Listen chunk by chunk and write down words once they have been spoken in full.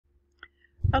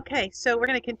Okay, so we're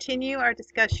going to continue our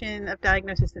discussion of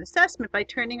diagnosis and assessment by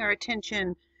turning our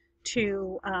attention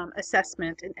to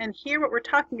assessment. And here what we're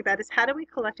talking about is how do we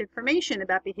collect information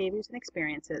about behaviors and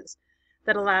experiences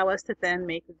that allow us to then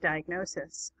make a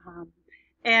diagnosis.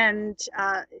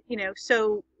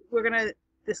 So we're going to,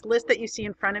 this list that you see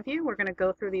in front of you, we're going to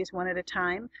go through these one at a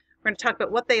time. We're going to talk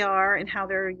about what they are and how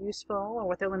they're useful or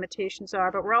what their limitations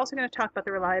are, but we're also going to talk about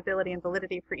the reliability and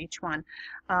validity for each one.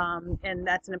 And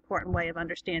that's an important way of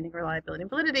understanding reliability and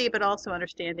validity, but also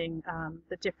understanding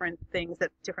the different things that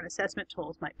different assessment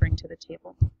tools might bring to the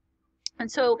table. And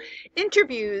so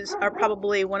interviews are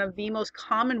probably one of the most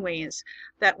common ways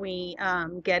that we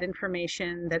get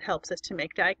information that helps us to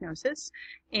make diagnosis.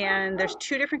 And there's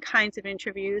two different kinds of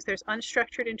interviews. There's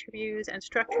unstructured interviews and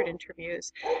structured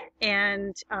interviews.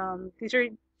 And these are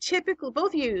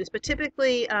both used, but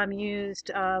typically used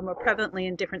more prevalently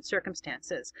in different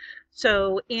circumstances.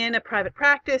 So in a private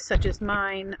practice such as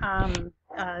mine,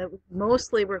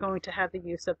 mostly we're going to have the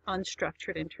use of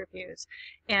unstructured interviews.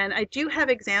 And I do have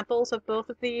examples of both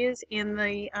of these in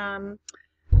the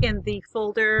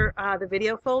folder, the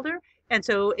video folder. And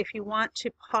so if you want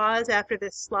to pause after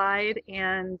this slide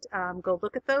and go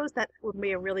look at those, that would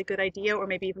be a really good idea, or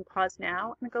maybe even pause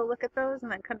now and go look at those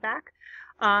and then come back.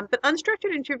 But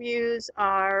unstructured interviews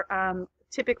are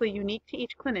typically unique to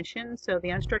each clinician. So the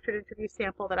unstructured interview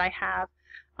sample that I have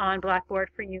on Blackboard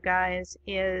for you guys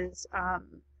is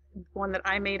one that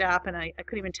I made up, and I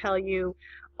couldn't even tell you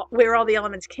where all the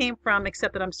elements came from,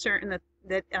 except that I'm certain that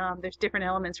there's different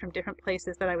elements from different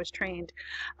places that I was trained.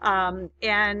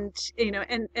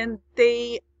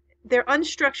 They're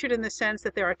unstructured in the sense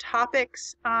that there are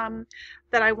topics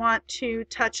that I want to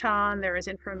touch on. There is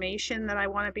information that I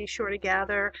want to be sure to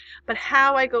gather, but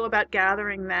how I go about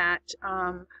gathering that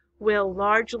will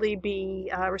largely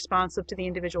be responsive to the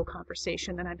individual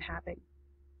conversation that I'm having.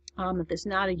 There's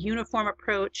not a uniform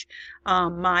approach.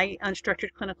 My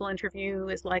unstructured clinical interview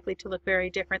is likely to look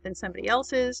very different than somebody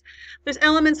else's. There's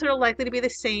elements that are likely to be the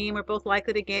same. We're both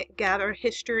likely to gather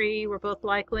history. We're both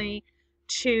likely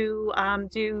to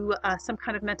do some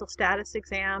kind of mental status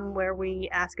exam where we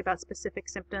ask about specific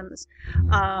symptoms.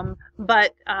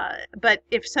 But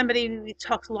if somebody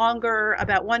talks longer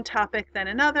about one topic than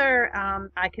another,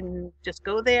 I can just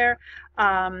go there.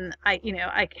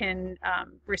 I can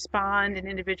respond in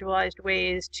individualized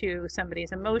ways to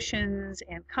somebody's emotions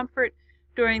and comfort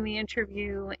during the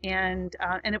interview, and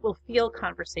it will feel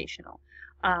conversational.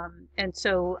 And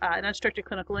so an unstructured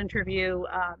clinical interview,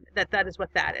 that is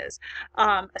what that is.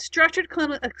 A structured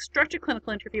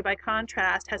clinical interview, by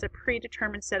contrast, has a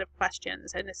predetermined set of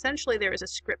questions, and essentially there is a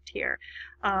script here,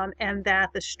 and that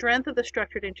the strength of the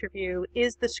structured interview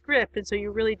is the script, and so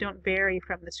you really don't vary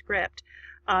from the script.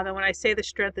 And when I say the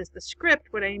strength is the script,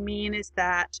 what I mean is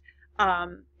that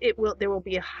there will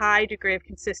be a high degree of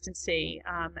consistency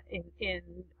in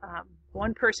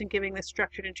one person giving this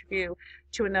structured interview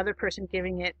to another person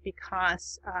giving it,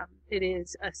 because it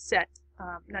is a set,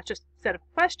 not just set of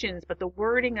questions, but the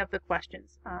wording of the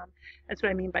questions. That's what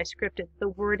I mean by scripted. The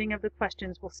wording of the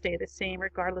questions will stay the same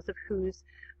regardless of who's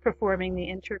performing the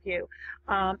interview.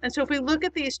 And so if we look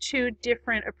at these two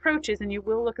different approaches, and you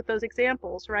will look at those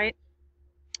examples, right?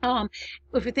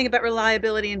 If we think about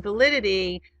reliability and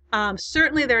validity,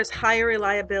 certainly there's higher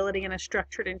reliability in a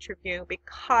structured interview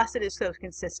because it is so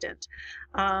consistent.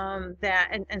 And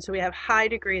so we have high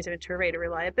degrees of inter-rater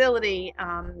reliability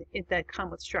that come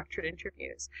with structured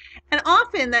interviews. And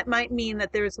often that might mean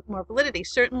that there's more validity.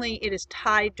 Certainly it is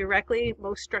tied directly,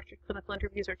 most structured clinical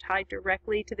interviews are tied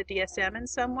directly to the DSM in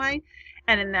some way.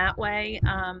 And in that way,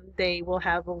 they will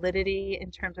have validity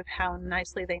in terms of how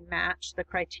nicely they match the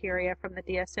criteria from the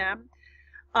DSM.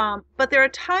 But there are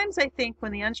times, I think,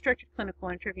 when the unstructured clinical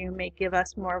interview may give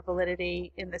us more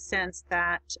validity in the sense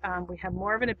that we have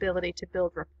more of an ability to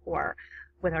build rapport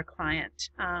with our client.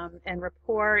 And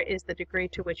rapport is the degree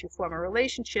to which you form a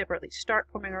relationship, or at least start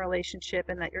forming a relationship,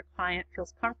 and that your client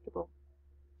feels comfortable.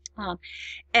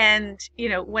 When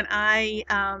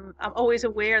I'm always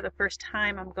aware the first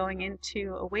time I'm going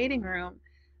into a waiting room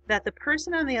that the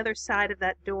person on the other side of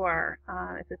that door,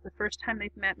 if it's the first time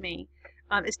they've met me,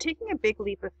 is taking a big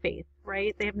leap of faith,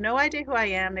 right? They have no idea who I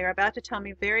am. They're about to tell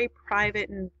me very private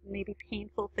and maybe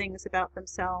painful things about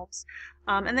themselves.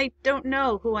 And they don't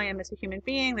know who I am as a human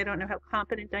being. They don't know how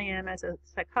competent I am as a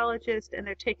psychologist, and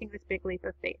they're taking this big leap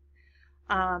of faith.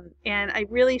 And I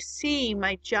really see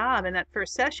my job in that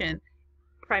first session,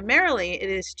 primarily it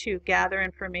is to gather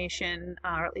information,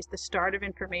 or at least the start of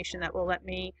information that will let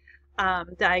me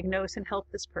diagnose and help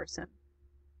this person.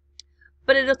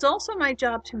 But it is also my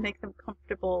job to make them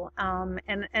comfortable,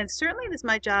 and certainly it is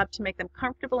my job to make them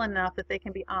comfortable enough that they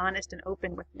can be honest and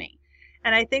open with me.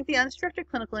 And I think the unstructured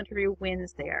clinical interview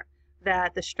wins there,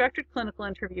 that the structured clinical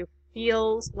interview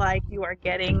feels like you are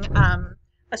getting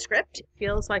a script. It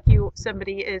feels like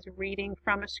somebody is reading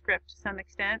from a script to some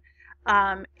extent.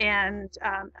 I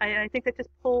think that just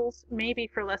pulls maybe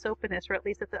for less openness, or at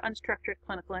least that the unstructured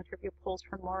clinical interview pulls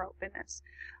for more openness.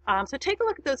 So take a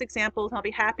look at those examples, and I'll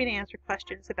be happy to answer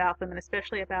questions about them, and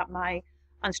especially about my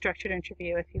unstructured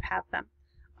interview if you have them.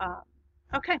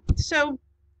 Okay, so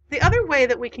the other way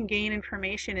that we can gain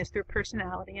information is through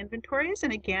personality inventories.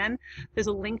 And again, there's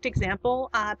a linked example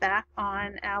back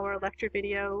on our lecture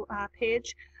video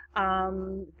page.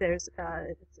 It's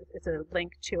a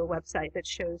link to a website that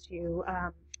shows you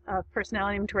a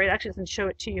personality inventory. It actually doesn't show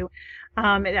it to you.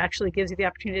 It actually gives you the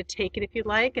opportunity to take it if you'd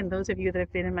like. And those of you that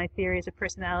have been in my Theories of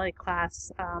Personality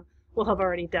class will have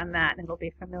already done that, and it'll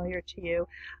be familiar to you.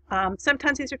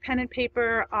 Sometimes these are pen and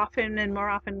paper. Often, and more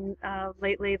often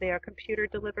lately, they are computer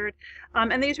delivered.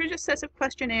 And these are just sets of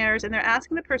questionnaires, and they're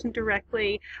asking the person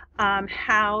directly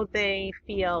how they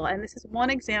feel. And this is one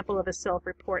example of a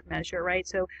self-report measure, right?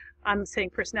 So I'm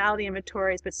saying personality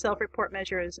inventories, but self-report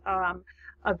measures of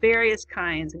various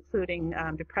kinds, including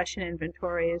depression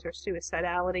inventories or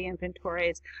suicidality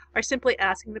inventories, are simply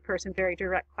asking the person very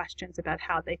direct questions about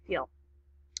how they feel.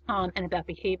 And about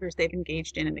behaviors they've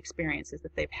engaged in and experiences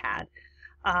that they've had.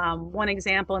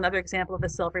 Another example of a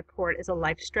self-report is a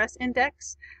life stress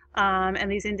index. And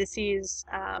these indices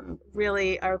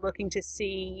really are looking to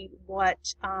see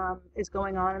what is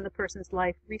going on in the person's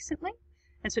life recently.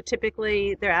 And so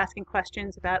typically they're asking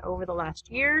questions about over the last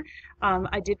year.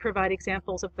 I did provide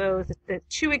examples of those. The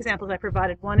two examples I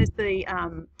provided, one is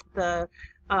the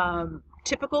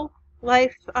typical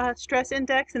life stress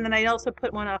index, and then I also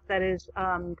put one up that is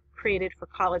created for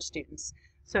college students.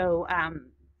 So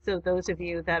those of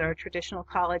you that are traditional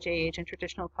college age and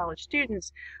traditional college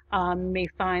students may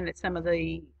find that some of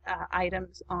the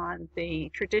items on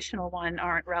the traditional one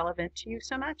aren't relevant to you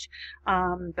so much,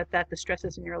 but that the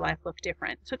stresses in your life look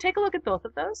different. So take a look at both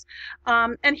of those.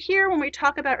 And here, when we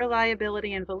talk about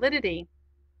reliability and validity,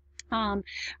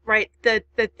 right, that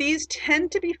these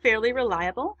tend to be fairly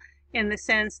reliable, in the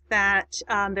sense that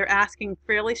they're asking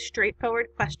fairly straightforward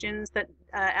questions that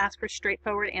ask for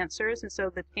straightforward answers. And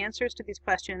so the answers to these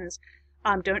questions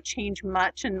don't change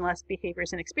much unless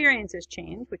behaviors and experiences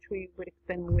change, which we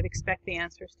would expect the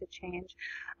answers to change.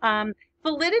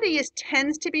 Validity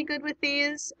tends to be good with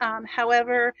these.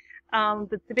 However,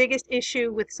 the biggest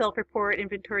issue with self-report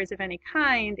inventories of any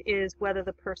kind is whether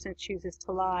the person chooses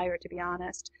to lie or to be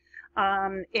honest.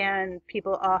 And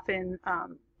people often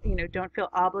don't feel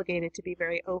obligated to be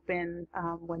very open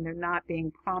when they're not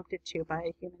being prompted to by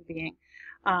a human being.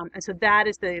 And so that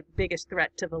is the biggest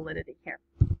threat to validity here.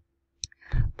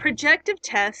 Projective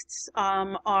tests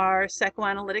are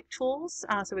psychoanalytic tools.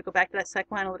 So we go back to that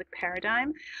psychoanalytic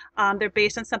paradigm. They're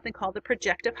based on something called the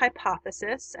projective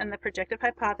hypothesis. And the projective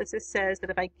hypothesis says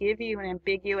that if I give you an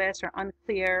ambiguous or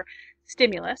unclear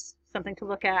stimulus, something to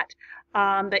look at,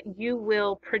 that you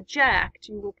will put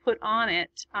on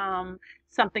it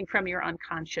something from your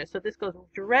unconscious. So this goes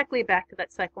directly back to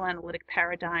that psychoanalytic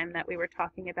paradigm that we were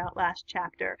talking about last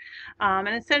chapter. And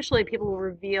essentially people will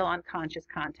reveal unconscious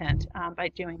content by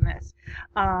doing this.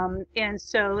 And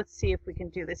so let's see if we can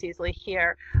do this easily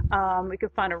here. We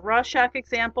could find a Rorschach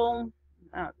example.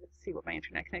 Let's see what my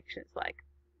internet connection is like.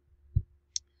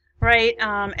 Right,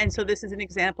 and so this is an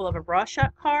example of a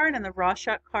Rorschach card, and the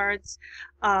Rorschach cards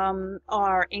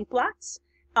are ink blots.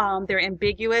 They're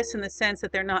ambiguous in the sense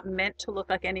that they're not meant to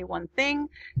look like any one thing.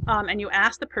 And you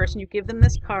ask the person, you give them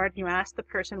this card, and you ask the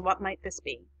person, what might this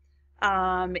be?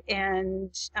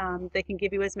 They can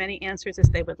give you as many answers as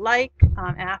they would like.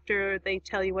 After they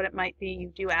tell you what it might be, you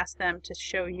do ask them to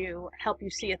help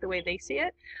you see it the way they see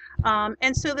it.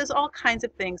 And so there's all kinds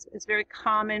of things. It's very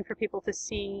common for people to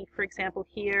see, for example,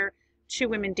 here, two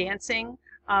women dancing.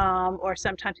 Or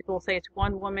sometimes people will say it's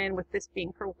one woman with this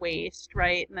being her waist,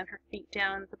 right, and then her feet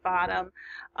down at the bottom.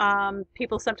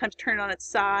 People sometimes turn it on its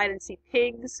side and see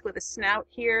pigs with a snout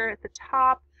here at the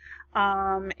top.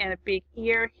 And a big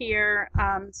ear here.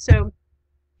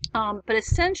 But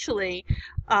essentially,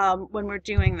 when we're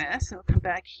doing this, and we'll come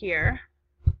back here.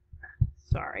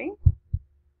 Sorry.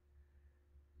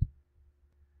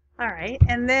 All right,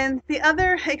 and then the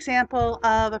other example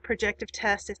of a projective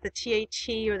test is the TAT,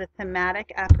 or the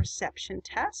thematic apperception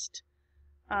test.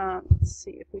 Let's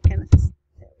see if we can,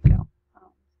 there we go.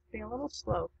 It's being a little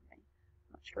slow for me.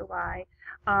 I'm not for Y.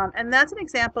 And that's an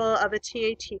example of a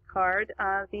TAT card.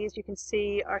 These you can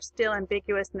see are still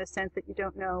ambiguous in the sense that you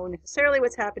don't know necessarily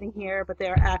what's happening here, but they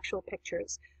are actual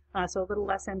pictures. So a little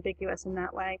less ambiguous in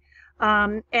that way.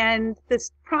 And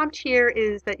this prompt here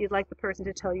is that you'd like the person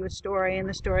to tell you a story, and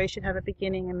the story should have a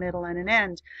beginning, a middle, and an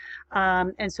end.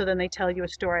 And so then they tell you a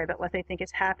story about what they think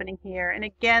is happening here. And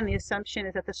again, the assumption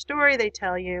is that the story they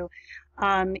tell you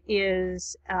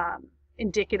is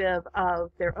indicative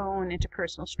of their own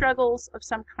interpersonal struggles of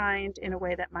some kind in a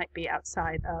way that might be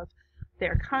outside of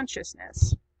their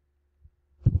consciousness.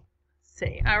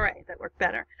 See. All right, that worked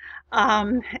better.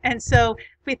 And so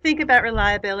if we think about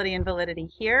reliability and validity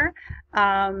here,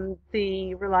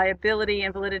 the reliability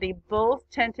and validity both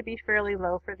tend to be fairly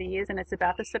low for these, and it's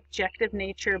about the subjective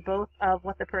nature both of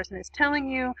what the person is telling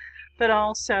you, but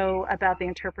also about the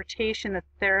interpretation the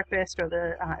therapist or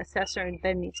the assessor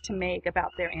then needs to make about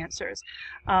their answers.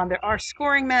 There are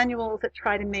scoring manuals that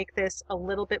try to make this a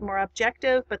little bit more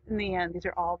objective, but in the end, these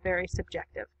are all very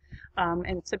subjective.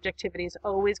 And subjectivity is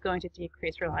always going to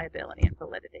decrease reliability and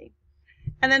validity.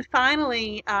 And then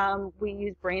finally, we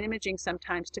use brain imaging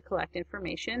sometimes to collect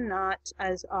information, not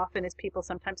as often as people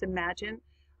sometimes imagine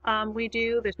we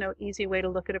do. There's no easy way to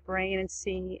look at a brain and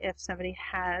see if somebody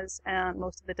has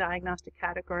most of the diagnostic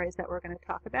categories that we're going to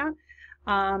talk about.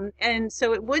 And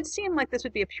so it would seem like this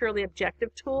would be a purely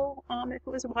objective tool if it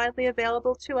was widely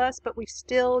available to us, but we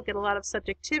still get a lot of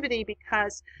subjectivity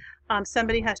because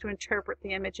somebody has to interpret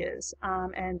the images,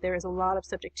 and there is a lot of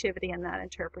subjectivity in that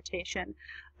interpretation.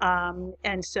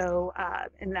 And so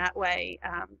in that way,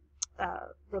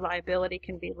 reliability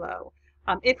can be low.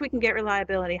 If we can get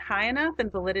reliability high enough, then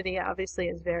validity obviously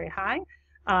is very high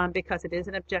because it is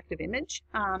an objective image,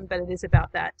 but it is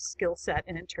about that skill set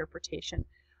and interpretation.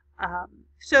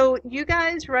 So you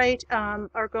guys, right,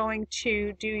 are going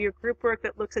to do your group work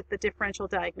that looks at the differential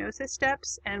diagnosis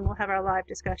steps, and we'll have our live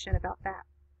discussion about that.